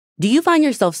Do you find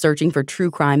yourself searching for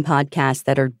true crime podcasts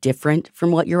that are different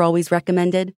from what you're always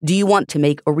recommended? Do you want to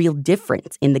make a real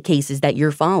difference in the cases that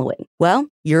you're following? Well,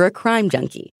 you're a crime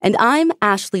junkie. And I'm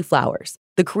Ashley Flowers,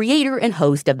 the creator and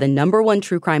host of the #1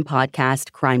 true crime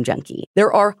podcast, Crime Junkie.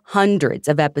 There are hundreds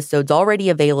of episodes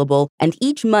already available, and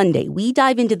each Monday we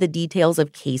dive into the details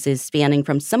of cases spanning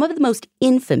from some of the most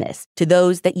infamous to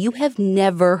those that you have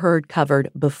never heard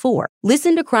covered before.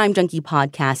 Listen to Crime Junkie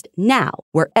podcast now,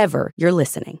 wherever you're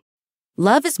listening.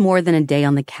 Love is more than a day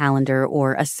on the calendar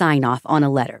or a sign-off on a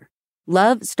letter.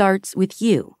 Love starts with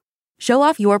you. Show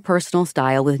off your personal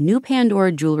style with new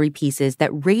Pandora jewelry pieces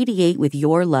that radiate with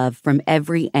your love from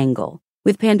every angle.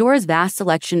 With Pandora's vast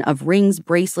selection of rings,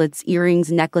 bracelets,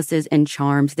 earrings, necklaces, and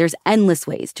charms, there's endless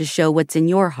ways to show what's in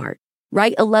your heart.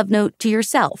 Write a love note to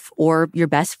yourself or your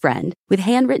best friend with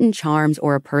handwritten charms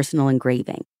or a personal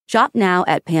engraving. Shop now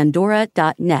at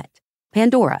pandora.net.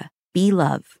 Pandora, be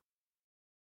love.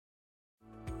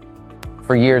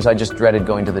 For years, I just dreaded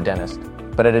going to the dentist.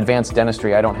 But at Advanced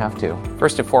Dentistry, I don't have to.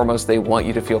 First and foremost, they want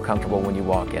you to feel comfortable when you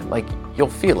walk in. Like, you'll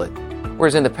feel it.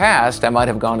 Whereas in the past, I might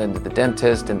have gone into the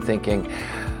dentist and thinking,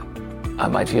 I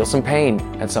might feel some pain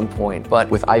at some point. But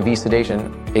with IV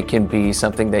sedation, it can be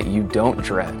something that you don't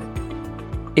dread.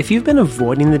 If you've been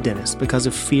avoiding the dentist because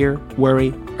of fear,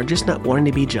 worry, or just not wanting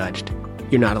to be judged,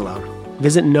 you're not alone.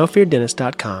 Visit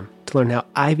nofeardentist.com to learn how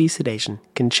IV sedation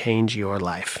can change your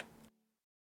life.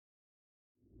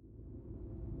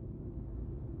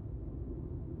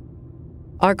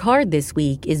 Our card this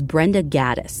week is Brenda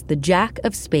Gaddis, the Jack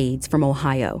of Spades from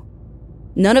Ohio.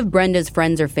 None of Brenda's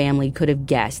friends or family could have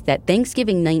guessed that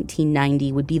Thanksgiving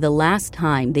 1990 would be the last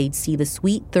time they'd see the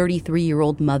sweet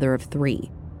 33-year-old mother of 3.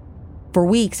 For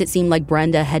weeks, it seemed like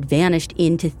Brenda had vanished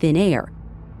into thin air.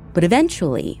 But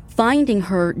eventually, finding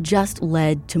her just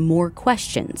led to more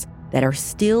questions that are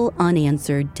still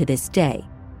unanswered to this day.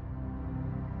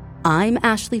 I'm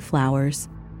Ashley Flowers,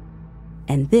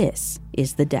 and this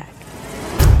is The Deck.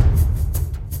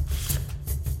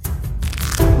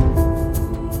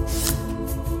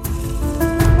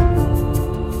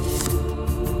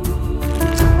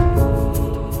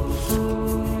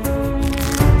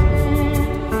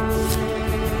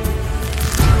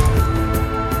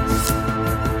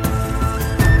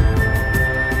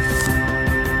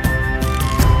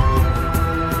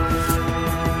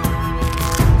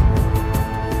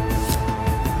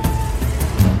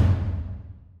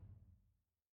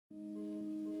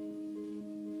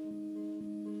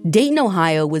 Dayton,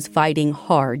 Ohio was fighting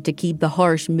hard to keep the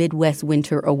harsh Midwest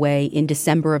winter away in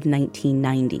December of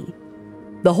 1990.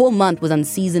 The whole month was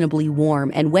unseasonably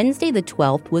warm, and Wednesday the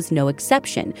 12th was no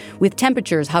exception, with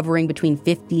temperatures hovering between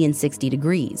 50 and 60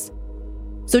 degrees.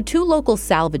 So 2 local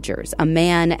salvagers, a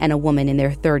man and a woman in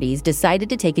their 30s, decided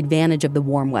to take advantage of the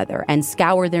warm weather and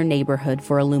scour their neighborhood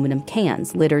for aluminum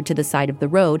cans littered to the side of the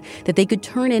road that they could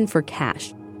turn in for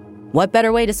cash. What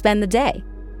better way to spend the day?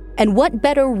 And what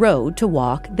better road to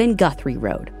walk than Guthrie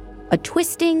Road, a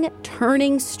twisting,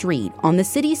 turning street on the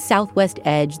city's southwest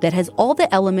edge that has all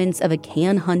the elements of a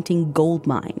can-hunting gold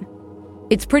mine.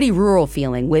 It's pretty rural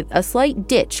feeling with a slight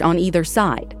ditch on either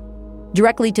side.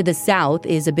 Directly to the south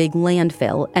is a big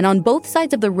landfill, and on both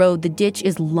sides of the road, the ditch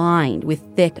is lined with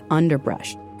thick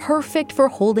underbrush, perfect for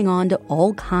holding on to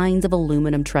all kinds of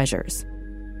aluminum treasures.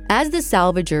 As the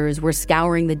salvagers were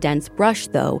scouring the dense brush,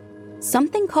 though,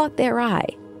 something caught their eye.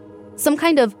 Some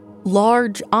kind of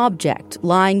large object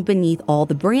lying beneath all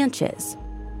the branches.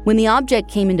 When the object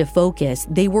came into focus,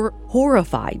 they were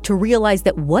horrified to realize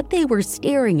that what they were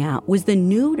staring at was the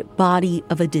nude body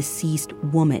of a deceased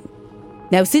woman.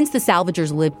 Now, since the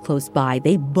salvagers lived close by,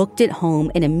 they booked it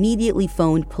home and immediately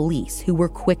phoned police, who were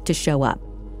quick to show up.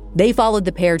 They followed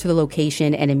the pair to the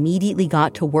location and immediately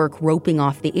got to work roping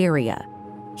off the area.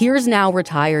 Here's now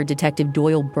retired Detective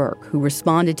Doyle Burke, who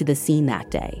responded to the scene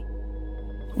that day.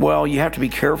 Well, you have to be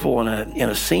careful in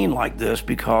a scene like this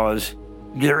because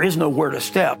there is nowhere to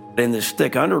step. In this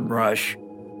thick underbrush,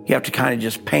 you have to kind of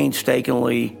just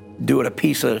painstakingly do it a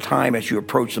piece at a time as you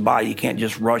approach the body. You can't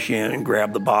just rush in and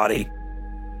grab the body.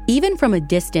 Even from a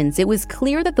distance, it was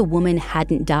clear that the woman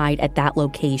hadn't died at that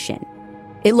location.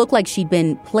 It looked like she'd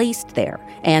been placed there,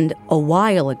 and a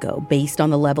while ago, based on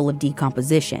the level of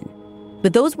decomposition.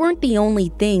 But those weren't the only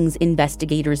things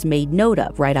investigators made note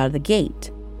of right out of the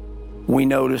gate. We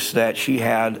noticed that she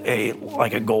had a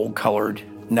gold-colored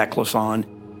necklace on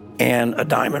and a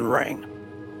diamond ring.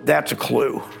 That's a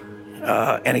clue.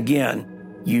 And again,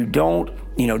 you don't,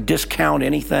 discount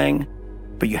anything,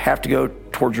 but you have to go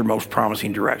towards your most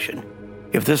promising direction.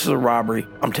 If this is a robbery,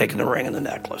 I'm taking the ring and the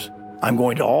necklace. I'm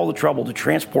going to all the trouble to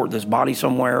transport this body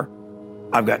somewhere.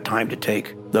 I've got time to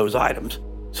take those items.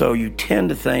 So you tend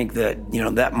to think that,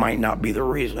 that might not be the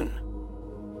reason.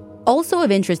 Also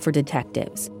of interest for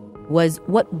detectives was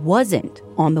what wasn't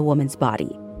on the woman's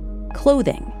body: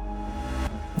 clothing.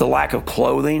 The lack of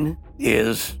clothing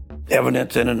is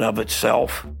evidence in and of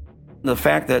itself. The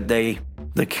fact that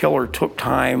the killer took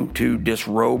time to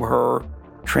disrobe her,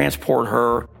 transport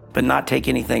her, but not take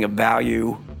anything of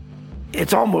value,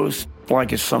 it's almost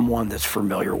like it's someone that's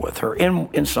familiar with her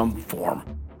in some form.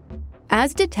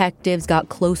 As detectives got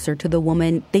closer to the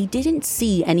woman, they didn't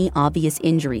see any obvious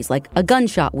injuries like a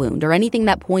gunshot wound or anything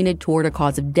that pointed toward a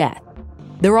cause of death.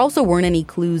 There also weren't any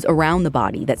clues around the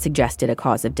body that suggested a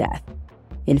cause of death.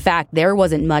 In fact, there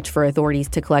wasn't much for authorities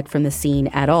to collect from the scene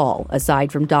at all,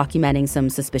 aside from documenting some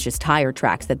suspicious tire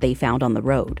tracks that they found on the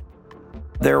road.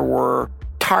 There were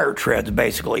tire treads,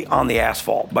 basically, on the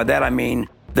asphalt. By that I mean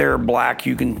they're black.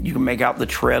 You can make out the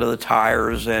tread of the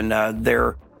tires, and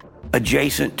they're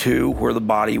adjacent to where the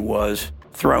body was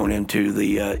thrown into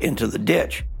the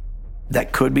ditch.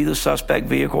 That could be the suspect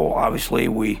vehicle. Obviously,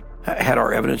 we had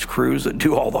our evidence crews that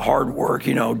do all the hard work,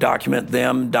 document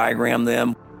them, diagram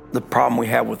them. The problem we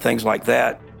have with things like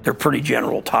that, they're pretty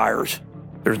general tires.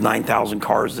 There's 9,000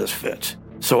 cars this fits.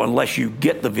 So unless you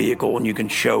get the vehicle and you can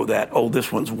show that,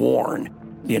 this one's worn,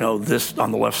 this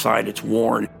on the left side, it's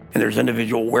worn, and there's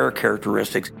individual wear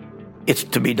characteristics, it's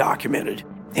to be documented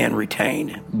and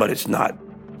retained, but it's not,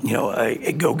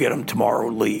 a go get them tomorrow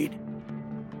lead.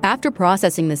 After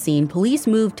processing the scene, police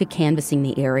moved to canvassing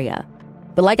the area.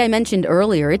 But like I mentioned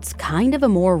earlier, it's kind of a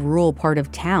more rural part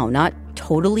of town, not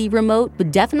totally remote,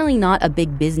 but definitely not a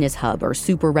big business hub or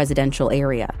super residential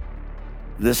area.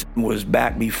 This was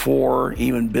back before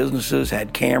even businesses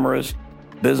had cameras.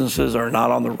 Businesses are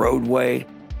not on the roadway.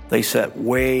 They set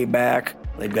way back.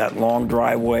 They've got long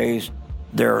driveways.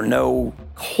 There are no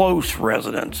close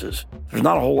residences. There's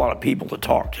not a whole lot of people to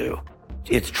talk to.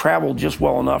 It's traveled just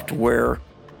well enough to where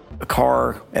a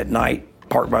car at night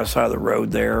parked by the side of the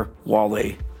road there while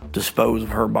they dispose of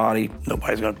her body,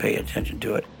 nobody's going to pay attention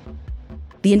to it.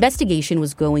 The investigation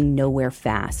was going nowhere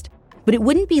fast, but it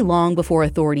wouldn't be long before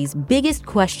authorities' biggest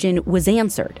question was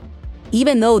answered.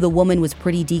 Even though the woman was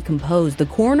pretty decomposed, the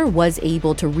coroner was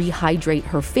able to rehydrate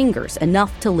her fingers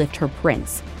enough to lift her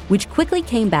prints, which quickly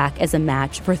came back as a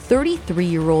match for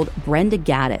 33-year-old Brenda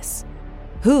Gaddis,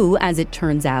 who, as it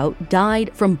turns out,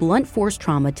 died from blunt force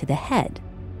trauma to the head.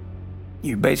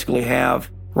 You basically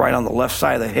have, right on the left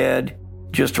side of the head,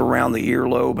 just around the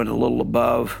earlobe and a little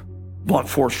above, blunt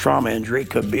force trauma injury.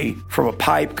 Could be from a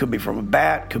pipe, could be from a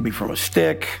bat, could be from a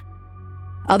stick.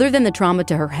 Other than the trauma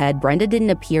to her head, Brenda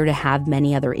didn't appear to have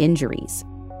many other injuries.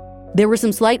 There were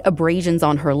some slight abrasions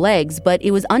on her legs, but it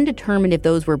was undetermined if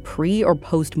those were pre- or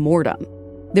post-mortem.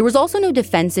 There was also no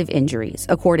defensive injuries,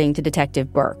 according to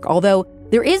Detective Burke, although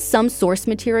there is some source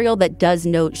material that does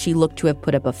note she looked to have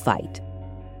put up a fight.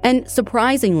 And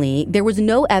surprisingly, there was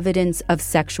no evidence of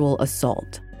sexual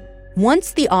assault.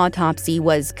 Once the autopsy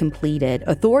was completed,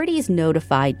 authorities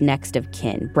notified next of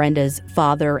kin, Brenda's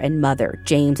father and mother,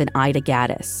 James and Ida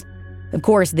Gaddis. Of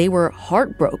course, they were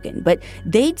heartbroken, but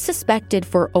they'd suspected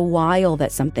for a while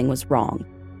that something was wrong.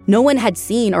 No one had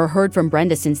seen or heard from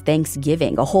Brenda since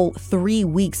Thanksgiving, a whole 3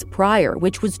 weeks prior,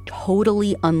 which was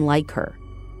totally unlike her.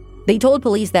 They told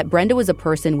police that Brenda was a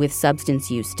person with substance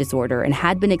use disorder and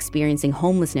had been experiencing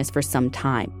homelessness for some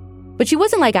time. But she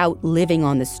wasn't like out living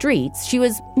on the streets. She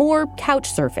was more couch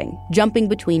surfing, jumping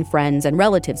between friends and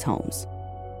relatives' homes.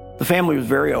 The family was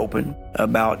very open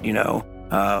about,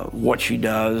 what she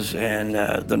does, and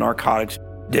the narcotics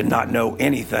did not know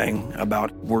anything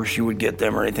about where she would get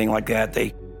them or anything like that.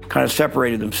 They kind of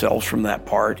separated themselves from that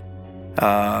part,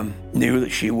 knew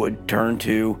that she would turn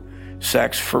to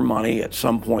sex for money at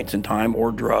some points in time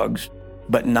or drugs,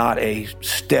 but not a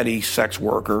steady sex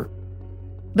worker.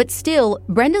 But still,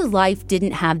 Brenda's life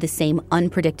didn't have the same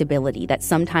unpredictability that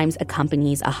sometimes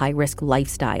accompanies a high-risk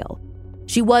lifestyle.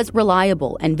 She was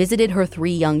reliable and visited her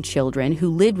 3 young children who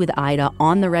lived with Ida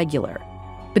on the regular.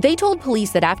 But they told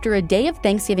police that after a day of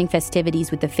Thanksgiving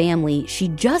festivities with the family, she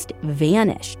just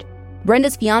vanished.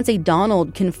 Brenda's fiance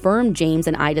Donald confirmed James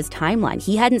and Ida's timeline.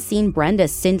 He hadn't seen Brenda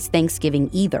since Thanksgiving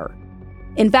either.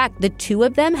 In fact, the 2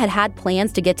 of them had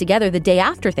plans to get together the day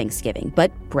after Thanksgiving,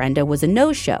 but Brenda was a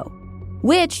no-show,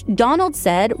 which Donald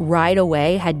said right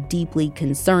away had deeply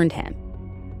concerned him.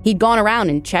 He'd gone around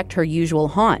and checked her usual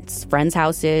haunts, friends'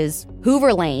 houses,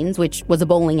 Hoover Lanes, which was a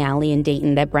bowling alley in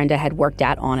Dayton that Brenda had worked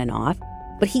at on and off,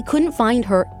 but he couldn't find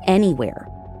her anywhere.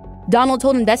 Donald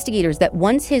told investigators that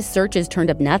once his searches turned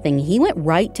up nothing, he went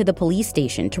right to the police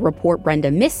station to report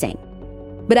Brenda missing.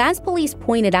 But as police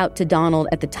pointed out to Donald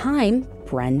at the time,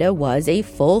 Brenda was a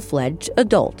full-fledged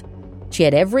adult. She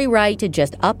had every right to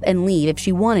just up and leave if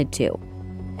she wanted to.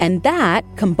 And that,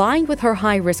 combined with her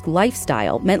high-risk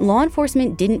lifestyle, meant law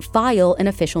enforcement didn't file an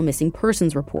official missing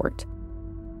persons report.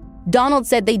 Donald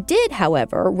said they did,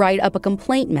 however, write up a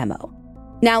complaint memo.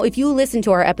 Now, if you listen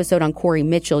to our episode on Corey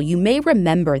Mitchell, you may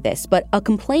remember this, but a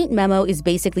complaint memo is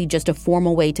basically just a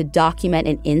formal way to document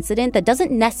an incident that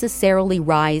doesn't necessarily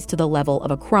rise to the level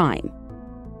of a crime.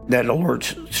 That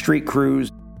alerts street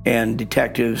crews and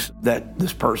detectives that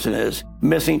this person is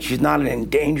missing. She's not an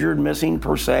endangered missing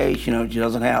per se. She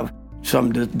doesn't have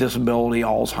some disability,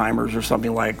 Alzheimer's or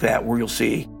something like that, where you'll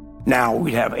see now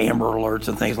we'd have Amber Alerts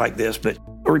and things like this, but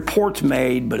a report's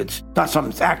made, but it's not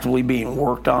something that's actively being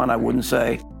worked on, I wouldn't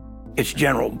say. It's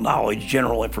general knowledge,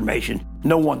 general information.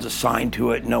 No one's assigned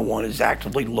to it. No one is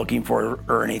actively looking for it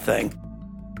or anything.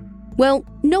 Well,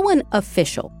 no one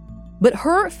official, but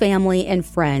her family and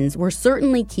friends were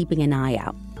certainly keeping an eye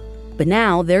out. But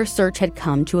now their search had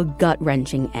come to a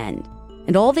gut-wrenching end,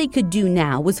 and all they could do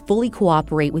now was fully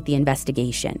cooperate with the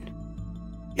investigation.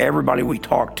 Everybody we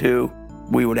talked to,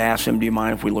 we would ask them, do you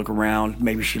mind if we look around?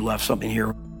 Maybe she left something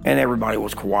here. And everybody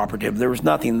was cooperative. There was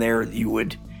nothing there that you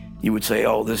would say,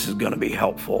 oh, this is going to be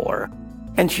helpful.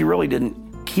 And she really didn't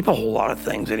keep a whole lot of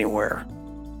things anywhere.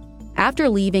 After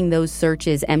leaving those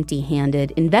searches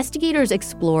empty-handed, investigators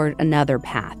explored another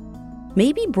path.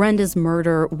 Maybe Brenda's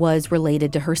murder was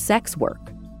related to her sex work.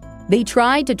 They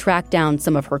tried to track down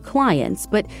some of her clients,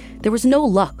 but there was no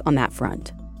luck on that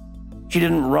front. She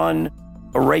didn't run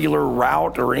a regular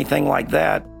route or anything like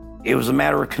that. It was a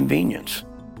matter of convenience.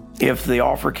 If the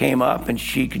offer came up and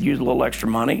she could use a little extra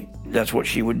money, that's what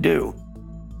she would do.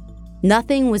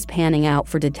 Nothing was panning out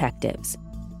for detectives.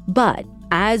 But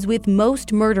as with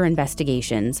most murder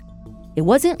investigations, it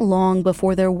wasn't long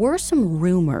before there were some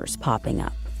rumors popping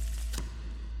up.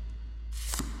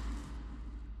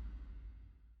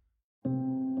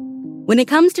 When it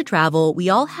comes to travel, we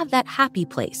all have that happy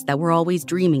place that we're always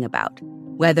dreaming about.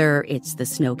 Whether it's the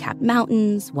snow-capped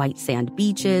mountains, white sand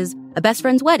beaches, a best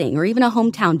friend's wedding, or even a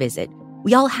hometown visit,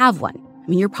 we all have one. I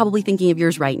mean, you're probably thinking of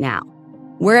yours right now.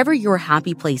 Wherever your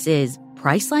happy place is,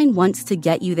 Priceline wants to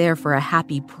get you there for a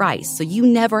happy price, so you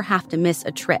never have to miss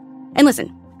a trip. And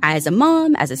listen, as a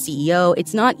mom, as a CEO,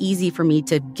 it's not easy for me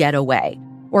to get away,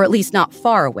 or at least not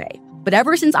far away. But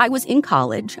ever since I was in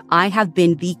college, I have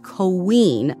been the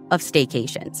queen of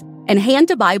staycations. And hand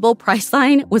to Bible,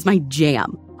 Priceline was my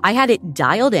jam. I had it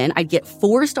dialed in. I'd get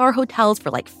 4-star hotels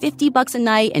for like $50 a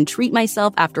night and treat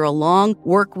myself after a long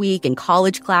work week and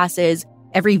college classes.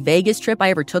 Every Vegas trip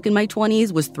I ever took in my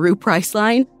 20s was through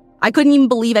Priceline. I couldn't even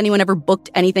believe anyone ever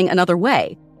booked anything another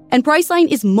way. And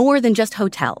Priceline is more than just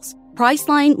hotels.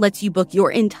 Priceline lets you book your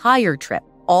entire trip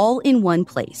all in one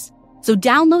place. So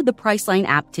download the Priceline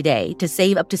app today to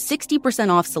save up to 60%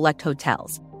 off select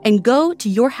hotels and go to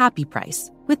your happy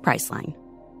price with Priceline.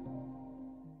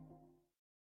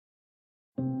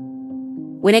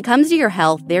 When it comes to your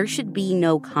health, there should be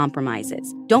no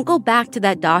compromises. Don't go back to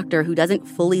that doctor who doesn't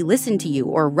fully listen to you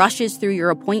or rushes through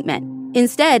your appointment.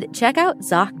 Instead, check out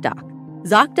ZocDoc.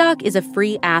 ZocDoc is a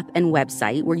free app and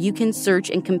website where you can search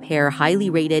and compare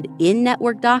highly rated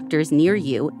in-network doctors near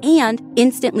you and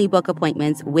instantly book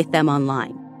appointments with them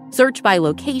online. Search by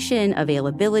location,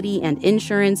 availability, and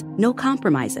insurance, no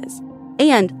compromises.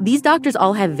 And these doctors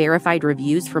all have verified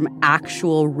reviews from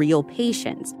actual real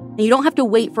patients. And you don't have to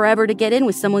wait forever to get in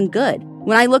with someone good.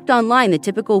 When I looked online, the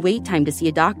typical wait time to see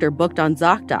a doctor booked on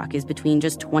ZocDoc is between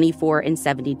just 24 and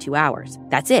 72 hours.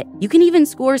 That's it. You can even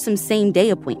score some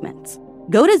same-day appointments.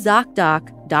 Go to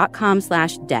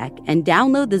ZocDoc.com/deck and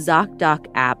download the ZocDoc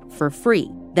app for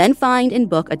free. Then find and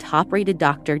book a top-rated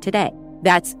doctor today.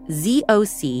 That's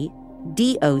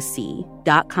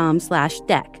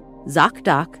ZocDoc.com/deck.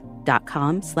 ZocDoc.com/deck.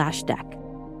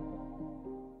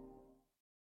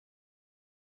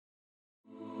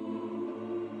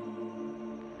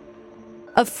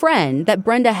 A friend that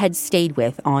Brenda had stayed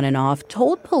with on and off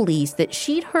told police that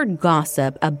she'd heard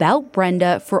gossip about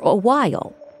Brenda for a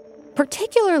while,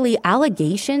 particularly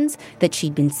allegations that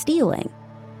she'd been stealing.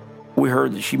 We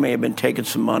heard that she may have been taking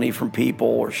some money from people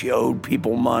or she owed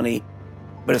people money,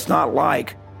 but it's not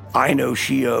like I know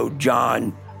she owed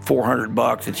John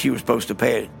 $400 that she was supposed to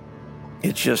pay it.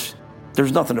 It's just,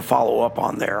 there's nothing to follow up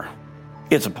on there.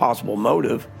 It's a possible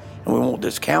motive, and we won't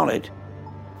discount it.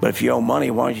 But if you owe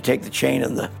money, why don't you take the chain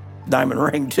and the diamond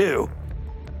ring too?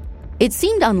 It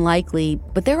seemed unlikely,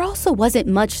 but there also wasn't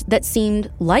much that seemed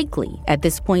likely at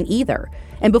this point either.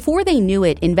 And before they knew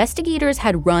it, investigators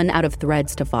had run out of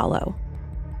threads to follow.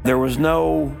 There was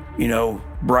no,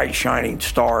 bright shining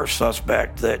star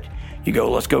suspect that you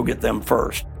go, let's go get them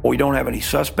first. We don't have any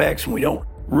suspects, and we don't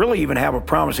really even have a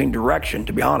promising direction,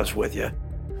 to be honest with you.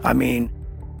 I mean,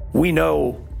 we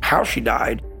know how she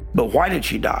died, but why did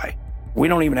she die? We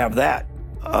don't even have that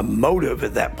motive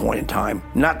at that point in time.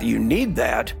 Not that you need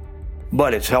that,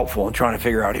 but it's helpful in trying to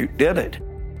figure out who did it.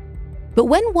 But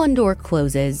when one door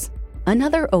closes,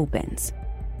 another opens.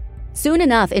 Soon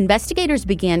enough, investigators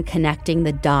began connecting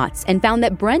the dots and found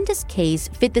that Brenda's case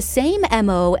fit the same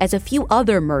MO as a few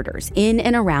other murders in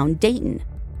and around Dayton.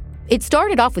 It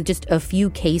started off with just a few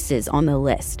cases on the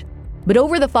list. But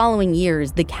over the following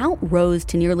years, the count rose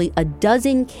to nearly a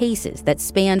dozen cases that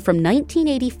spanned from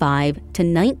 1985 to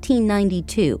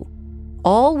 1992,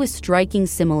 all with striking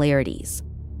similarities.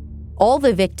 All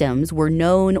the victims were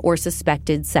known or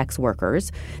suspected sex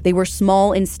workers. They were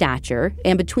small in stature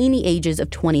and between the ages of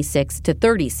 26 to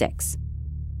 36.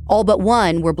 All but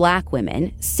one were Black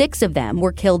women. 6 of them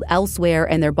were killed elsewhere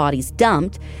and their bodies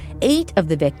dumped. 8 of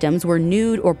the victims were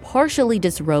nude or partially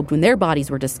disrobed when their bodies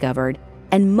were discovered,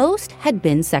 and most had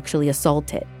been sexually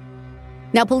assaulted.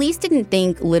 Now, police didn't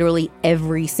think literally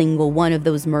every single one of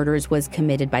those murders was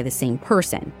committed by the same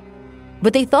person,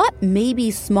 but they thought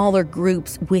maybe smaller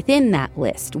groups within that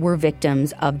list were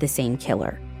victims of the same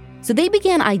killer. So they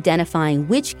began identifying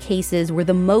which cases were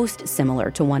the most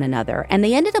similar to one another, and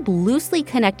they ended up loosely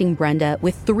connecting Brenda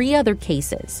with 3 other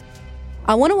cases.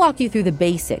 I want to walk you through the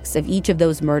basics of each of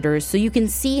those murders so you can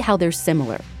see how they're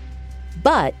similar.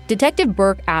 But Detective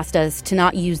Burke asked us to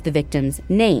not use the victims'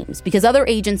 names because other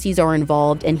agencies are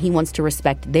involved and he wants to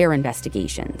respect their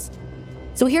investigations.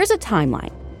 So here's a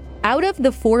timeline. Out of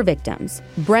the 4 victims,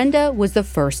 Brenda was the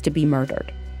first to be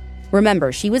murdered.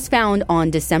 Remember, she was found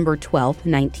on December 12,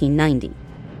 1990.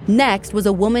 Next was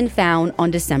a woman found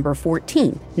on December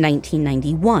 14,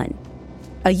 1991.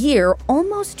 A year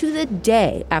almost to the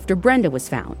day after Brenda was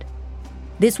found.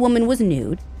 This woman was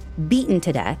nude, beaten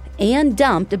to death, and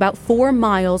dumped about 4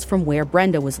 miles from where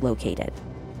Brenda was located.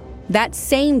 That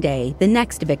same day, the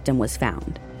next victim was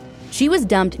found. She was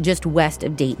dumped just west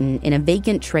of Dayton in a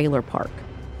vacant trailer park.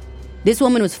 This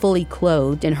woman was fully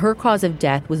clothed, and her cause of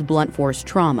death was blunt force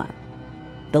trauma.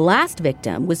 The last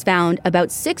victim was found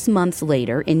about 6 months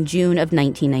later in June of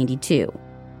 1992.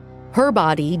 Her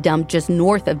body dumped just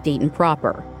north of Dayton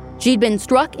proper. She'd been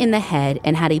struck in the head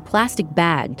and had a plastic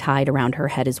bag tied around her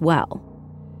head as well.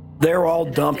 They're all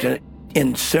dumped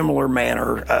in similar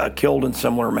manner, killed in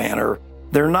similar manner.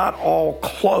 They're not all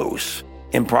close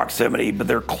in proximity, but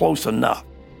they're close enough.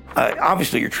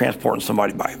 Obviously, you're transporting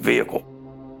somebody by vehicle.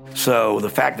 So the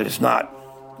fact that it's not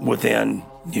within,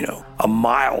 a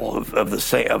mile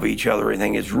of each other or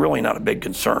anything is really not a big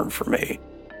concern for me.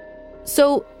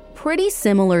 So pretty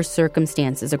similar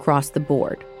circumstances across the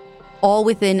board, all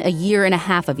within a year and a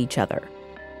half of each other.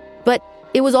 But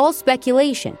it was all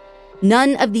speculation.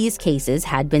 None of these cases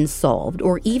had been solved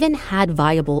or even had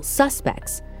viable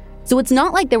suspects. So it's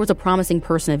not like there was a promising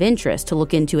person of interest to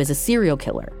look into as a serial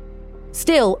killer.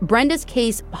 Still, Brenda's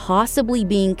case possibly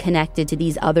being connected to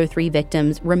these other 3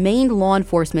 victims remained law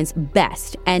enforcement's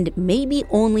best and maybe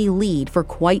only lead for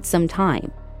quite some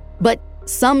time. But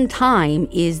some time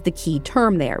is the key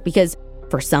term there, because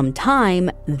for some time,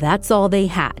 that's all they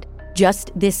had.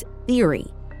 Just this theory.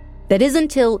 That is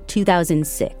until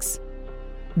 2006.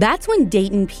 That's when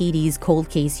Dayton PD's cold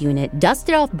case unit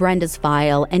dusted off Brenda's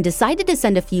file and decided to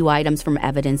send a few items from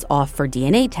evidence off for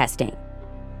DNA testing.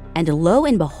 And lo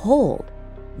and behold,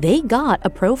 they got a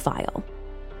profile.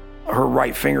 Her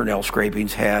right fingernail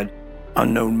scrapings had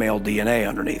unknown male DNA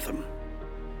underneath them.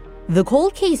 The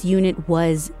cold case unit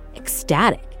was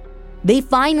ecstatic. They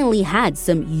finally had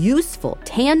some useful,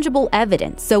 tangible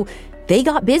evidence, so they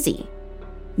got busy.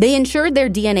 They ensured their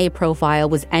DNA profile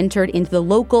was entered into the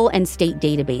local and state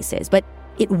databases, but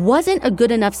it wasn't a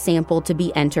good enough sample to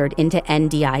be entered into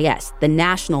NDIS, the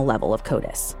national level of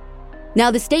CODIS.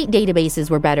 Now, the state databases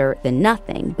were better than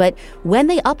nothing, but when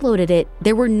they uploaded it,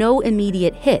 there were no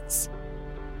immediate hits.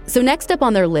 So next up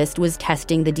on their list was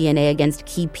testing the DNA against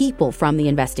key people from the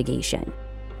investigation.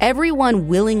 Everyone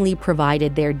willingly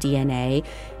provided their DNA,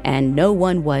 and no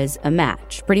one was a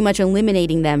match, pretty much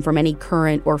eliminating them from any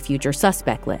current or future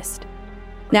suspect list.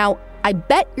 Now, I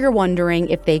bet you're wondering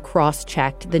if they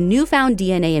cross-checked the newfound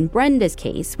DNA in Brenda's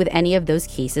case with any of those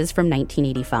cases from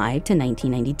 1985 to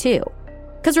 1992.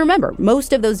 Because remember,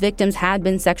 most of those victims had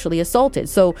been sexually assaulted,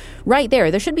 so right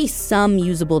there should be some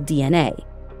usable DNA.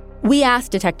 We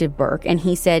asked Detective Burke, and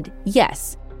he said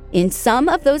yes. In some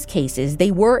of those cases, they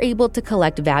were able to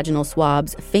collect vaginal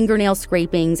swabs, fingernail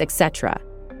scrapings, etc.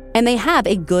 And they have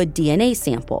a good DNA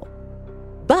sample.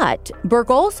 But Burke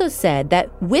also said that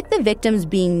with the victims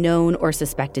being known or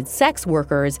suspected sex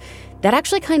workers, that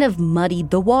actually kind of muddied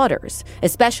the waters,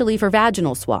 especially for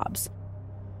vaginal swabs.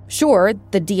 Sure,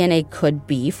 the DNA could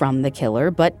be from the killer,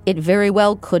 but it very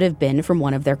well could have been from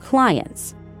one of their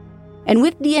clients. And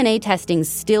with DNA testing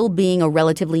still being a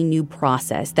relatively new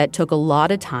process that took a lot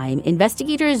of time,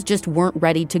 investigators just weren't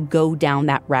ready to go down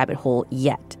that rabbit hole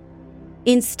yet.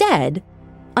 Instead,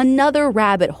 another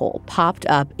rabbit hole popped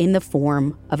up in the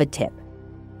form of a tip.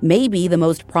 Maybe the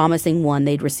most promising one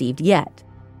they'd received yet.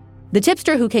 The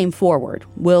tipster who came forward,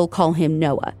 we'll call him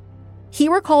Noah. He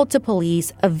recalled to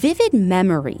police a vivid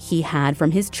memory he had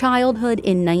from his childhood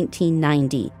in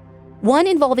 1990, one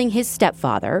involving his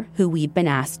stepfather, who we've been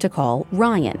asked to call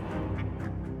Ryan.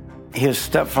 His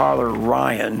stepfather,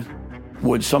 Ryan,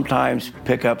 would sometimes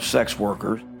pick up sex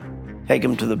workers, take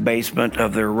them to the basement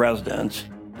of their residence.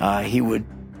 He would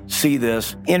see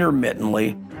this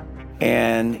intermittently,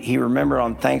 and he remembered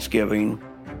on Thanksgiving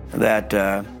that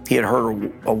he had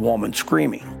heard a woman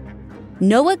screaming.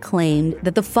 Noah claimed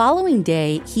that the following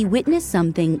day, he witnessed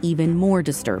something even more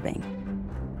disturbing.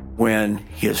 When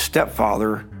his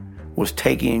stepfather was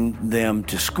taking them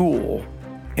to school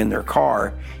in their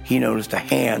car, he noticed a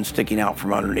hand sticking out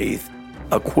from underneath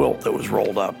a quilt that was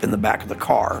rolled up in the back of the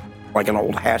car, like an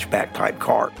old hatchback type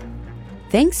car.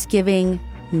 Thanksgiving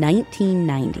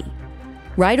 1990.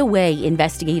 Right away,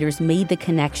 investigators made the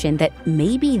connection that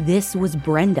maybe this was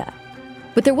Brenda.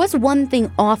 But there was one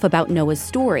thing off about Noah's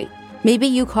story. Maybe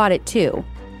you caught it too.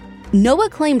 Noah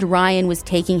claimed Ryan was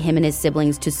taking him and his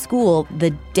siblings to school the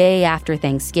day after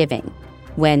Thanksgiving,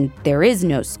 when there is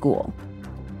no school.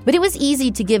 But it was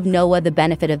easy to give Noah the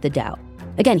benefit of the doubt.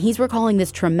 Again, he's recalling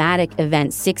this traumatic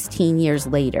event 16 years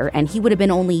later, and he would have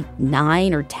been only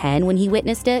 9 or 10 when he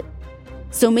witnessed it.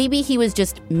 So maybe he was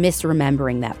just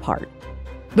misremembering that part.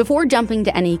 Before jumping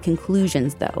to any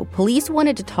conclusions, though, police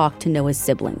wanted to talk to Noah's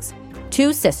siblings,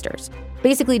 2 sisters,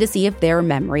 basically to see if their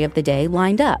memory of the day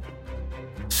lined up.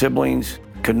 Siblings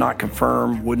could not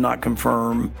confirm, would not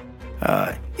confirm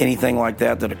anything like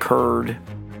that occurred.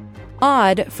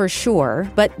 Odd, for sure,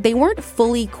 but they weren't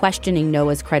fully questioning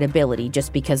Noah's credibility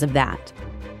just because of that.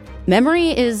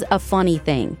 Memory is a funny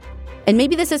thing, and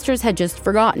maybe the sisters had just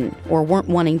forgotten or weren't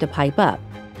wanting to pipe up.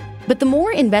 But the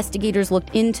more investigators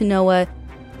looked into Noah,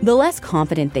 the less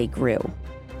confident they grew.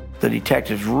 The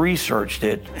detectives researched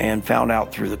it and found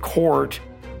out through the court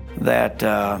that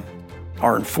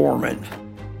our informant,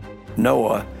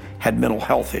 Noah, had mental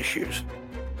health issues.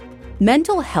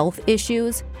 Mental health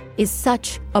issues is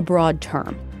such a broad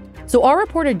term. So our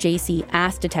reporter JC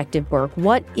asked Detective Burke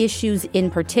what issues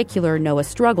in particular Noah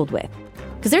struggled with.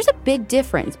 Because there's a big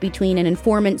difference between an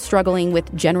informant struggling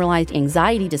with generalized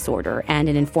anxiety disorder and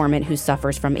an informant who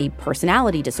suffers from a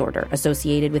personality disorder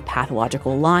associated with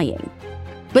pathological lying.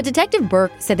 But Detective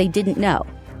Burke said they didn't know.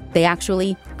 They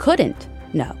actually couldn't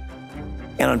know.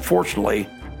 And unfortunately,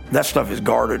 that stuff is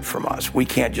guarded from us. We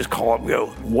can't just call up and go,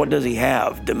 what does he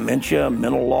have? Dementia,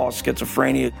 mental loss,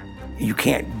 schizophrenia? You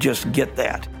can't just get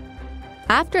that.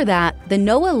 After that, the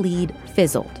Noah lead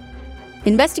fizzled.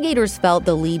 Investigators felt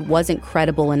the lead wasn't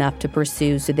credible enough to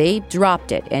pursue, so they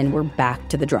dropped it and were back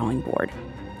to the drawing board,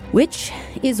 which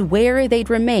is where they'd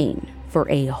remain for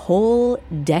a whole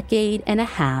decade and a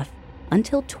half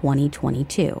until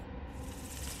 2022.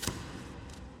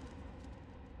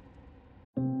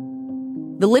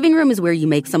 The living room is where you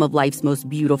make some of life's most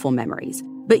beautiful memories,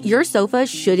 but your sofa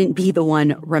shouldn't be the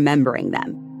one remembering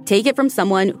them. Take it from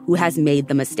someone who has made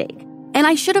the mistake. And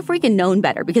I should have freaking known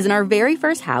better, because in our very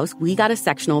first house, we got a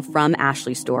sectional from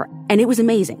Ashley's store, and it was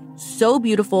amazing. So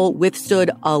beautiful,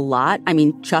 withstood a lot. I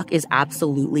mean, Chuck is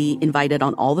absolutely invited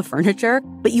on all the furniture,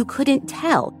 but you couldn't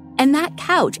tell. And that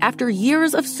couch, after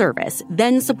years of service,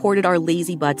 then supported our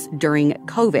lazy butts during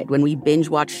COVID when we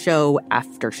binge-watched show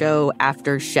after show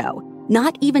after show.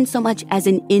 Not even so much as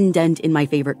an indent in my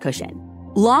favorite cushion.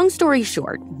 Long story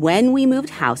short, when we moved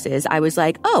houses, I was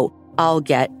like, oh, I'll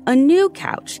get a new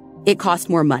couch. It costs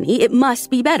more money. It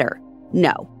must be better.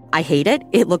 No, I hate it.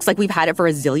 It looks like we've had it for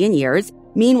a zillion years.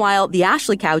 Meanwhile, the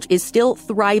Ashley couch is still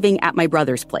thriving at my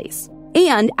brother's place.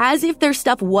 And as if their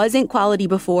stuff wasn't quality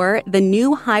before, the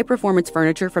new high-performance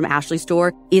furniture from Ashley's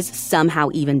store is somehow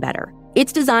even better.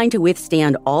 It's designed to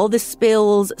withstand all the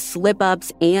spills,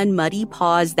 slip-ups, and muddy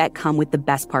paws that come with the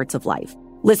best parts of life.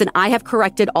 Listen, I have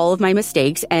corrected all of my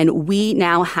mistakes, and we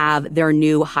now have their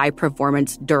new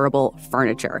high-performance durable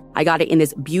furniture. I got it in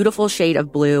this beautiful shade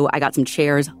of blue. I got some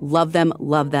chairs. Love them,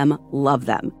 love them, love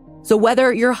them. So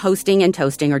whether you're hosting and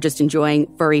toasting or just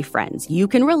enjoying furry friends, you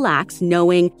can relax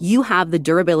knowing you have the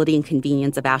durability and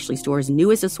convenience of Ashley Store's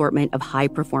newest assortment of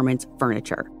high-performance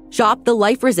furniture. Shop the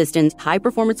life-resistant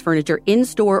high-performance furniture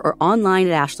in-store or online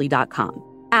at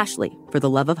ashley.com. Ashley, for the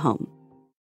love of home.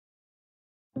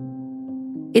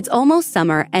 It's almost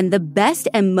summer, and the best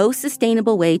and most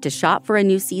sustainable way to shop for a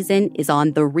new season is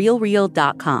on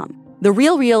TheRealReal.com. The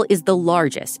Real Real is the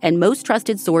largest and most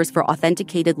trusted source for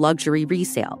authenticated luxury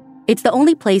resale. It's the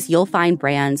only place you'll find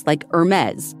brands like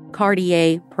Hermes,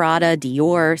 Cartier, Prada,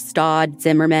 Dior, Staud,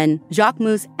 Zimmermann,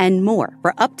 Jacquemus, and more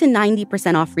for up to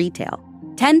 90% off retail.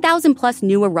 10,000 plus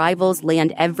new arrivals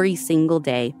land every single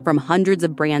day from hundreds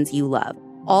of brands you love,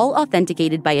 all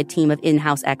authenticated by a team of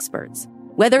in-house experts.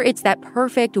 Whether it's that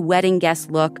perfect wedding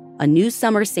guest look, a new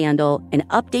summer sandal, an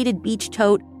updated beach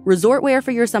tote, resort wear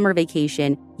for your summer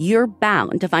vacation, you're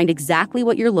bound to find exactly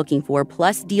what you're looking for,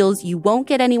 plus deals you won't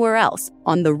get anywhere else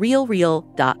on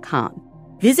TheRealReal.com.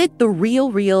 Visit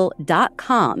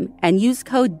TheRealReal.com and use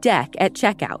code DECK at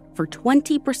checkout for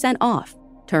 20% off.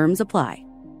 Terms apply.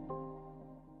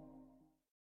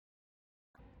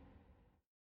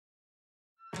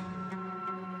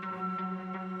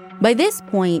 By this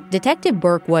point, Detective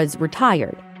Burke was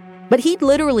retired, but he'd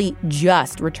literally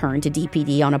just returned to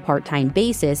DPD on a part-time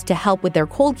basis to help with their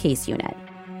cold case unit.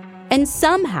 And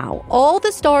somehow, all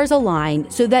the stars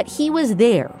aligned so that he was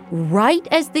there, right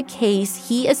as the case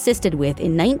he assisted with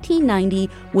in 1990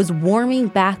 was warming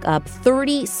back up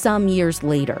 30-some years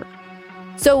later.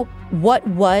 So what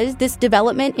was this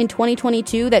development in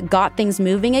 2022 that got things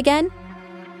moving again?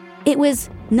 It was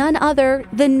none other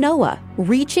than Noah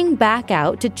reaching back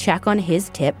out to check on his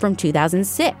tip from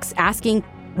 2006, asking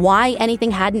why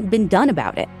anything hadn't been done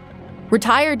about it.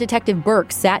 Retired Detective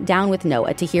Burke sat down with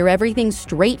Noah to hear everything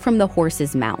straight from the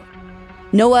horse's mouth.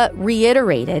 Noah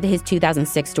reiterated his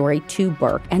 2006 story to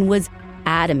Burke and was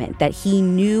adamant that he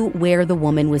knew where the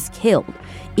woman was killed,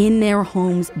 in their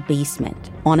home's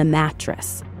basement, on a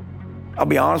mattress. I'll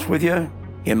be honest with you,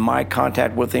 in my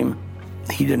contact with him,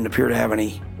 he didn't appear to have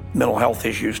any mental health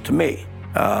issues to me.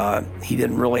 He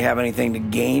didn't really have anything to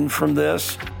gain from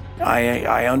this.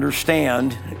 I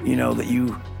understand, that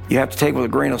you have to take with a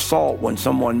grain of salt when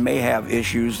someone may have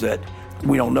issues that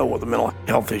we don't know what the mental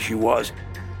health issue was.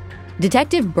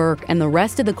 Detective Burke and the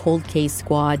rest of the cold case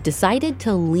squad decided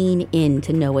to lean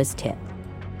into Noah's tip.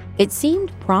 It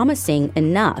seemed promising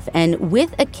enough, and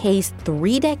with a case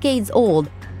 3 decades old,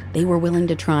 they were willing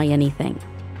to try anything.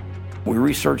 We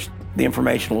researched the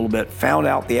information a little bit, found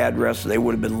out the address they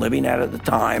would have been living at the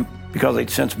time, because they'd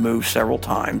since moved several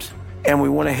times. And we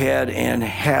went ahead and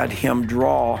had him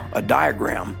draw a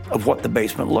diagram of what the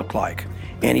basement looked like.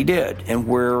 And he did, and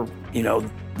where,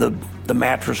 the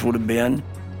mattress would have been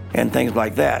and things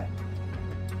like that.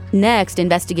 Next,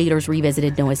 investigators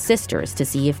revisited Noah's sisters to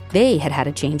see if they had had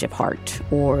a change of heart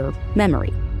or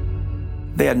memory.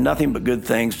 They had nothing but good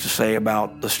things to say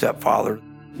about the stepfather.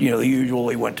 The usual,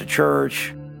 he went to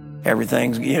church,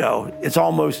 everything's, it's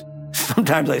almost,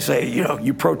 sometimes they say,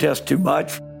 you protest too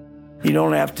much. You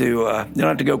don't have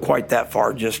to go quite that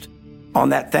far. Just on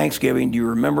that Thanksgiving, do you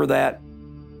remember that?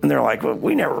 And they're like, well,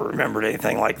 we never remembered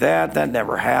anything like that. That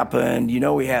never happened. He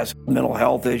has mental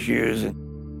health issues.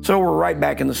 And so we're right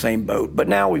back in the same boat. But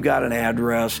now we've got an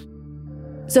address.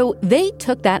 So they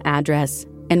took that address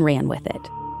and ran with it.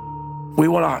 We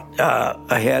went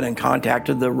ahead and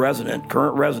contacted the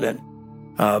current resident,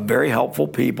 very helpful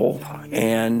people.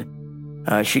 And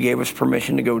she gave us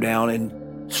permission to go down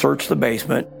and search the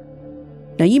basement.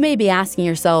 Now, you may be asking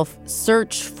yourself,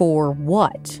 search for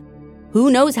what?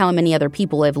 Who knows how many other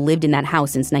people have lived in that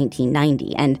house since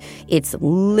 1990, and it's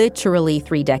literally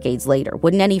 3 decades later.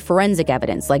 Wouldn't any forensic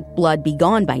evidence like blood be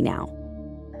gone by now?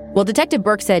 Well, Detective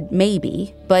Burke said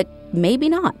maybe, but maybe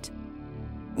not.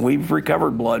 We've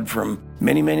recovered blood from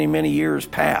many, many, many years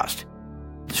past.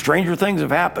 Stranger things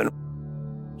have happened.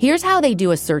 Here's how they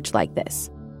do a search like this.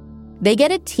 They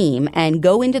get a team and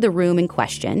go into the room in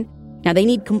question. Now, they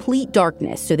need complete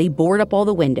darkness, so they board up all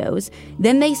the windows.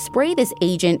 Then they spray this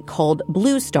agent called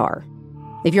Blue Star.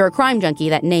 If you're a crime junkie,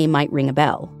 that name might ring a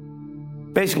bell.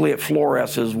 Basically, it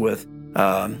fluoresces with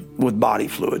body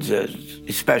fluids,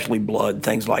 especially blood,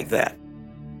 things like that.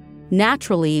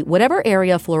 Naturally, whatever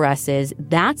area fluoresces,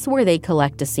 that's where they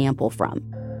collect a sample from.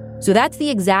 So that's the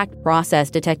exact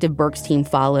process Detective Burke's team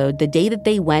followed the day that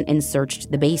they went and searched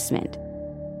the basement.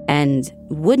 And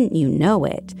wouldn't you know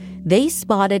it, they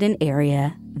spotted an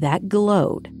area that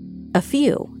glowed. A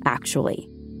few, actually.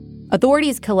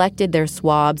 Authorities collected their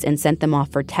swabs and sent them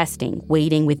off for testing,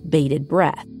 waiting with bated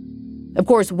breath. Of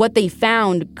course, what they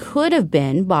found could have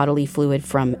been bodily fluid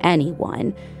from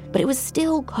anyone, but it was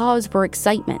still cause for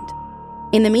excitement.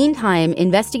 In the meantime,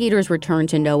 investigators returned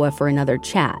to Noah for another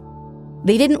chat.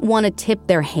 They didn't want to tip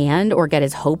their hand or get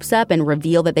his hopes up and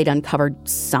reveal that they'd uncovered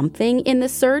something in the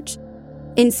search.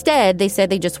 Instead, they said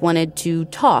they just wanted to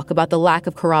talk about the lack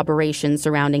of corroboration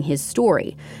surrounding his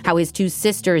story, how his 2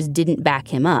 sisters didn't back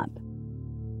him up.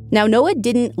 Now, Noah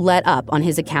didn't let up on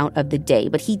his account of the day,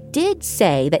 but he did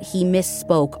say that he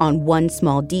misspoke on one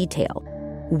small detail,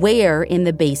 where in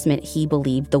the basement he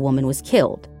believed the woman was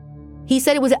killed. He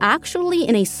said it was actually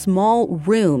in a small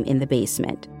room in the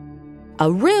basement. A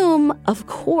room, of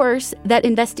course, that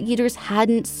investigators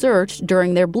hadn't searched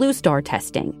during their Blue Star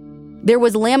testing. There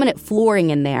was laminate flooring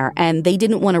in there, and they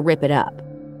didn't want to rip it up.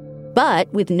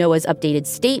 But with Noah's updated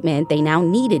statement, they now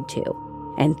needed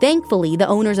to. And thankfully, the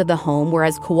owners of the home were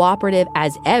as cooperative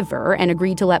as ever and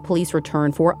agreed to let police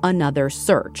return for another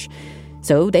search.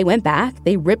 So they went back,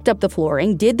 they ripped up the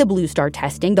flooring, did the Blue Star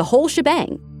testing, the whole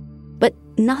shebang. But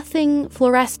nothing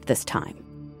fluoresced this time.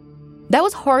 That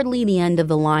was hardly the end of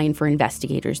the line for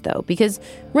investigators, though, because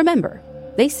remember,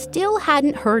 they still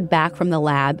hadn't heard back from the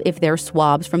lab if their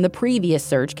swabs from the previous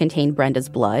search contained Brenda's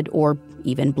blood or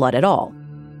even blood at all.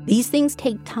 These things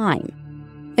take time.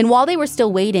 And while they were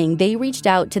still waiting, they reached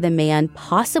out to the man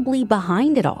possibly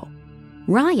behind it all,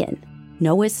 Ryan,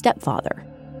 Noah's stepfather.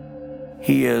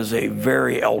 He is a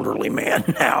very elderly man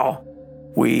now.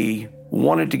 We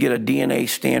wanted to get a DNA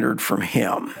standard from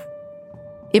him.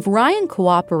 If Ryan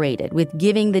cooperated with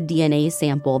giving the DNA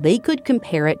sample, they could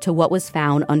compare it to what was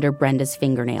found under Brenda's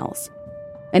fingernails.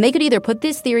 And they could either put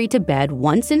this theory to bed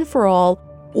once and for all,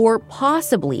 or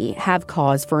possibly have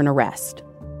cause for an arrest.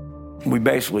 We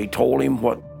basically told him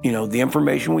what, the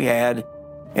information we had,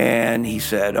 and he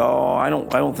said, I don't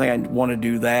think I want to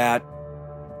do that.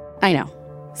 I know.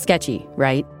 Sketchy,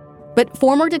 right? But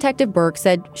former Detective Burke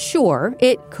said, sure,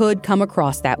 it could come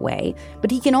across that way,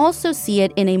 but he can also see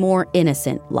it in a more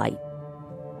innocent light.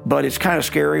 But it's kind of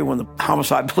scary when the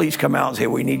homicide police come out and say,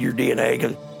 we need your DNA,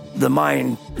 because the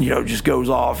mind, just goes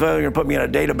off. They're going to put me in a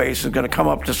database. It's going to come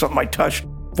up to something I touched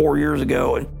 4 years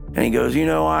ago. And he goes,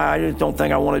 I just don't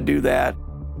think I want to do that.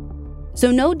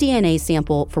 So no DNA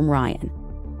sample from Ryan.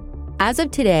 As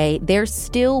of today, they're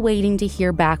still waiting to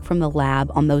hear back from the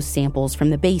lab on those samples from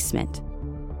the basement.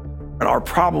 And our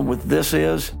problem with this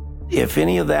is, if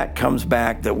any of that comes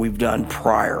back that we've done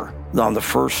prior on the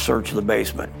first search of the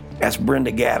basement, that's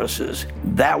Brenda Gaddis's,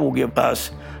 that will give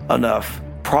us enough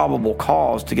probable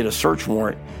cause to get a search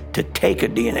warrant to take a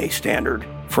DNA standard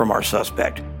from our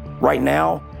suspect. Right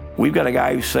now, we've got a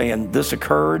guy who's saying this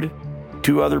occurred.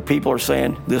 2 other people are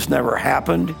saying this never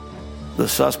happened. The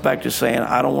suspect is saying,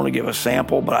 I don't want to give a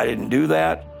sample, but I didn't do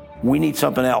that. We need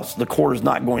something else. The court is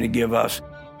not going to give us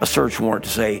a search warrant to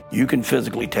say you can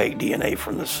physically take DNA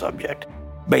from this subject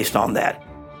based on that.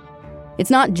 It's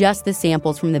not just the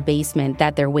samples from the basement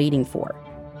that they're waiting for.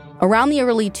 Around the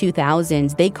early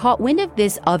 2000s, they caught wind of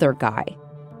this other guy.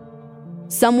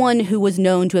 Someone who was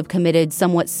known to have committed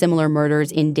somewhat similar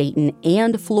murders in Dayton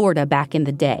and Florida back in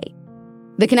the day.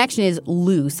 The connection is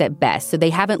loose at best, so they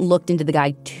haven't looked into the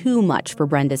guy too much for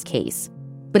Brenda's case.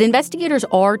 But investigators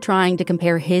are trying to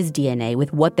compare his DNA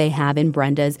with what they have in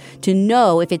Brenda's to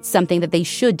know if it's something that they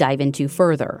should dive into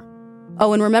further.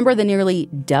 Oh, and remember the nearly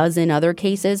dozen other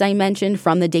cases I mentioned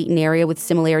from the Dayton area with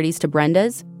similarities to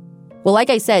Brenda's? Well, like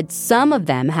I said, some of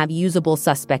them have usable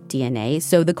suspect DNA,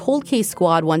 so the cold case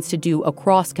squad wants to do a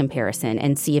cross comparison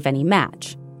and see if any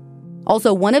match.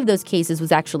 Also, one of those cases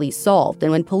was actually solved,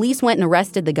 and when police went and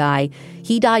arrested the guy,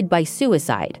 he died by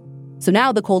suicide. So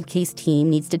now the cold case team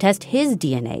needs to test his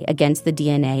DNA against the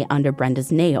DNA under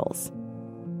Brenda's nails.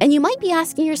 And you might be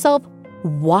asking yourself,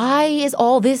 why is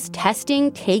all this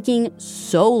testing taking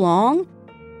so long?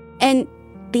 And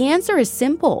the answer is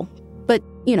simple, but,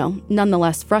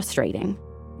 nonetheless frustrating.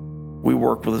 We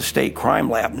work with a state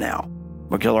crime lab now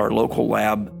because our local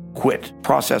lab quit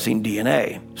processing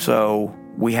DNA. So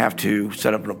we have to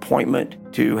set up an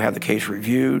appointment to have the case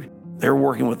reviewed. They're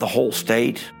working with the whole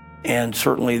state, and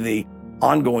certainly the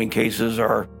ongoing cases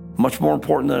are much more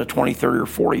important than a 20, 30, or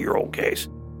 40-year-old case.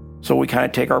 So we kind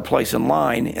of take our place in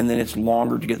line, and then it's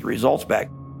longer to get the results back.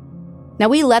 Now,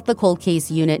 we let the cold case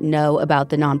unit know about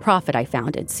the nonprofit I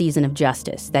founded, Season of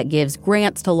Justice, that gives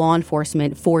grants to law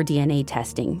enforcement for DNA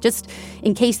testing, just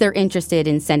in case they're interested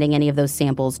in sending any of those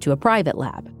samples to a private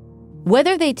lab.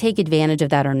 Whether they take advantage of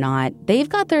that or not, they've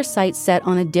got their sights set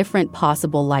on a different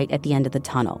possible light at the end of the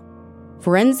tunnel: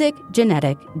 forensic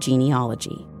genetic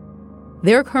genealogy.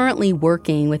 They're currently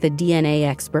working with a DNA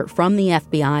expert from the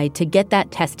FBI to get that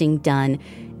testing done,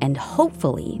 and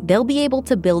hopefully they'll be able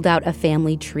to build out a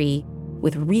family tree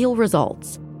with real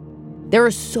results. There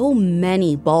are so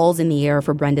many balls in the air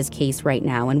for Brenda's case right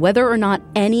now, and whether or not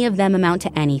any of them amount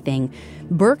to anything,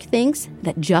 Burke thinks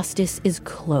that justice is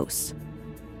close.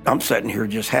 I'm sitting here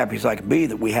just happy as I can be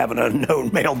that we have an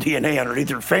unknown male DNA underneath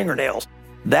her fingernails.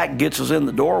 That gets us in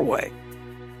the doorway.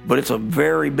 But it's a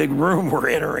very big room we're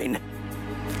entering.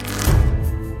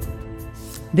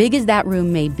 Big as that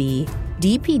room may be,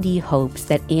 DPD hopes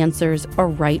that answers are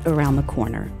right around the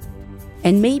corner.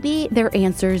 And maybe they're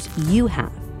answers you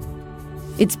have.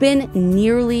 It's been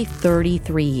nearly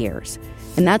 33 years,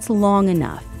 and that's long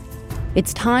enough.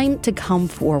 It's time to come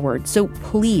forward. So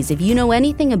please, if you know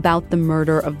anything about the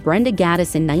murder of Brenda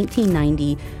Gaddis in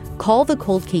 1990, call the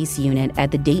Cold Case Unit at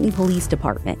the Dayton Police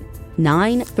Department,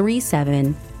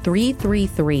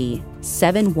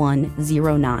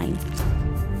 937-333-7109.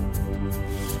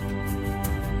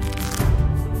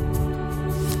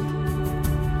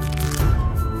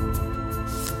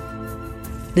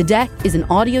 The Deck is an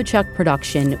AudioChuck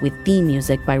production with theme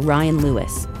music by Ryan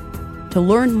Lewis. To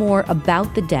learn more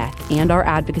about The Deck and our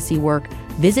advocacy work,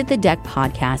 visit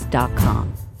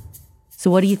thedeckpodcast.com.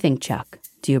 So what do you think, Chuck?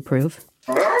 Do you approve?